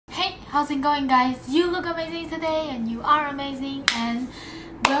how's it going, guys? You look amazing today and you are amazing, and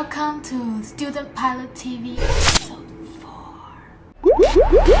welcome to Student Pilot TV episode 4.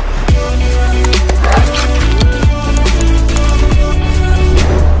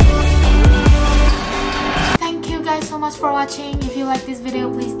 Thank you guys so much for watching. If you like this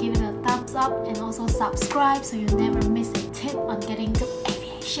video, please give it a thumbs up and also subscribe so you never miss a tip on getting to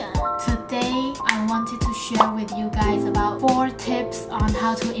aviation. Today I wanted to share with you guys about 4 tips on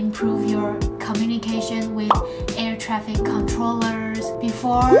how to improve your communication with air traffic controllers.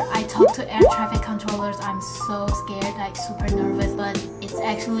 Before I talk to air traffic controllers, I'm so scared, like super nervous, but it's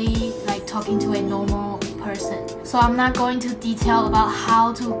actually like talking to a normal person. So I'm not going to detail about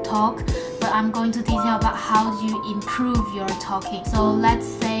how to talk, but I'm going to detail about how you improve your talking. So let's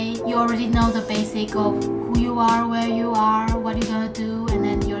say you already know the basic of who you are, where you are, what you're gonna do, and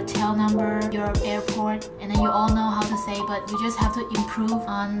then your tail number, your airport, and then you all know how to say, but you just have to improve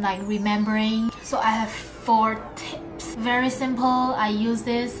on like remembering. So I have 4 tips. Very simple. I use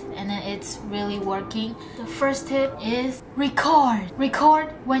this and then it's really working. The first tip is record.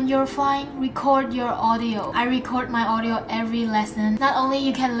 Record when you're flying. Record your audio. I record my audio every lesson. Not only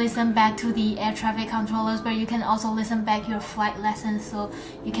you can listen back to the air traffic controllers, but you can also listen back your flight lessons so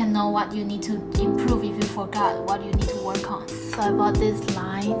you can know what you need to improve if you forgot what you need to work on. So I bought this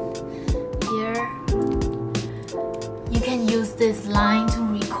line here. You can use this line to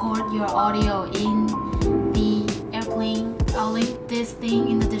record your audio in the airplane. I'll link this thing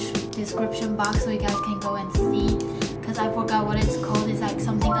in the description box so you guys can go and see, because I forgot what it's called. It's like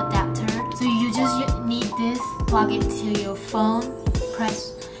something adapter. So you just need this, plug it to your phone,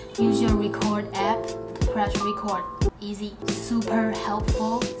 use your record app, press record. Easy, super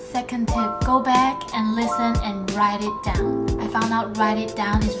helpful. Second tip, go back and listen and write it down. I found out write it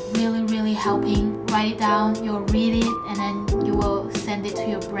down is really helping. Write it down, you'll read it, and then you will send it to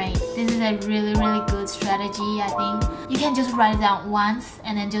your brain. This is a really good strategy. I think you can just write it down once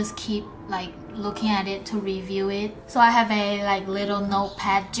and then just keep like looking at it to review it. So I have a like little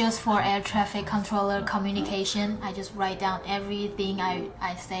notepad just for air traffic controller communication. I just write down everything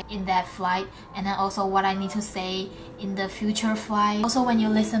I say in that flight, and then also what I need to say in the future flight. Also, when you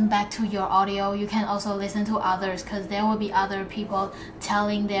listen back to your audio, you can also listen to others, because there will be other people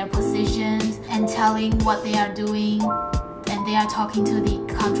telling their positions and telling what they are doing, and they are talking to the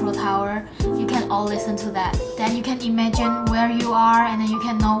control tower. You can all listen to that. Then you can imagine where you are, and then you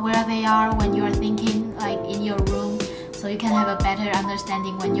can know where they are when you are thinking like in your room, so you can have a better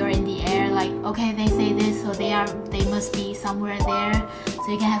understanding when you're in the air. Like, okay, they say this, so they must be somewhere there,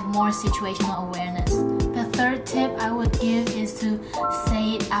 so you can have more situational awareness. The third tip I would give is to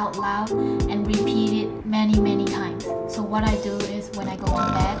say it out loud and repeat it many times. So what I do is when I go to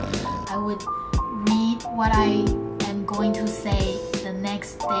bed, I would read what I am going to say the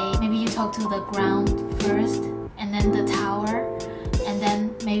next day. Maybe you talk to the ground first, and then the tower, and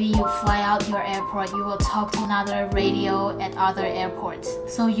then maybe you fly out your airport, you will talk to another radio at other airports.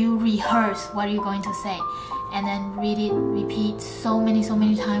 So you rehearse what you're going to say, and then read it, repeat so many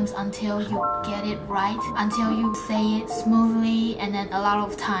times until you get it right, until you say it smoothly and then a lot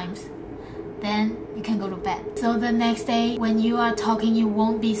of times. Then you can go to bed. So the next day when you are talking, you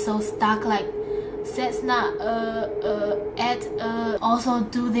won't be so stuck like Cessna Also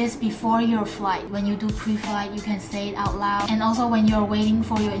do this before your flight. When you do pre-flight, you can say it out loud, and also when you're waiting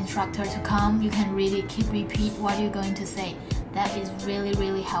for your instructor to come, you can really repeat what you're going to say. That is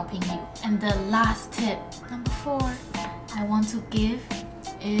really helping you. And the last tip, number 4, I want to give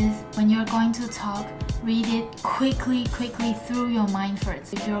is when you're going to talk, read it quickly through your mind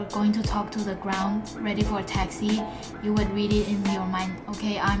first. If you're going to talk to the ground ready for a taxi, you would read it in your mind.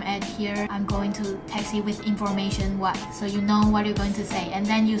 Okay, I'm at here, I'm going to taxi with information what, so you know what you're going to say, and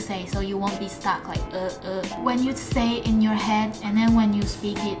then you say, so you won't be stuck like When you say in your head and then when you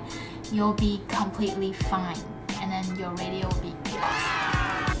speak it, you'll be completely fine, and then your radio will be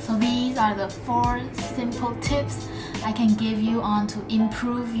awesome. So these are the 4 simple tips I can give you on to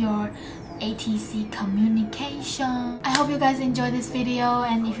improve your ATC communication. I hope you guys enjoyed this video,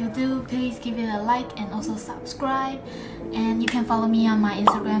 and if you do, please give it a like and also subscribe. And you can follow me on my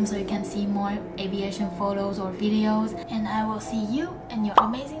Instagram so you can see more aviation photos or videos. And I will see you and your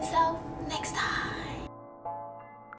amazing self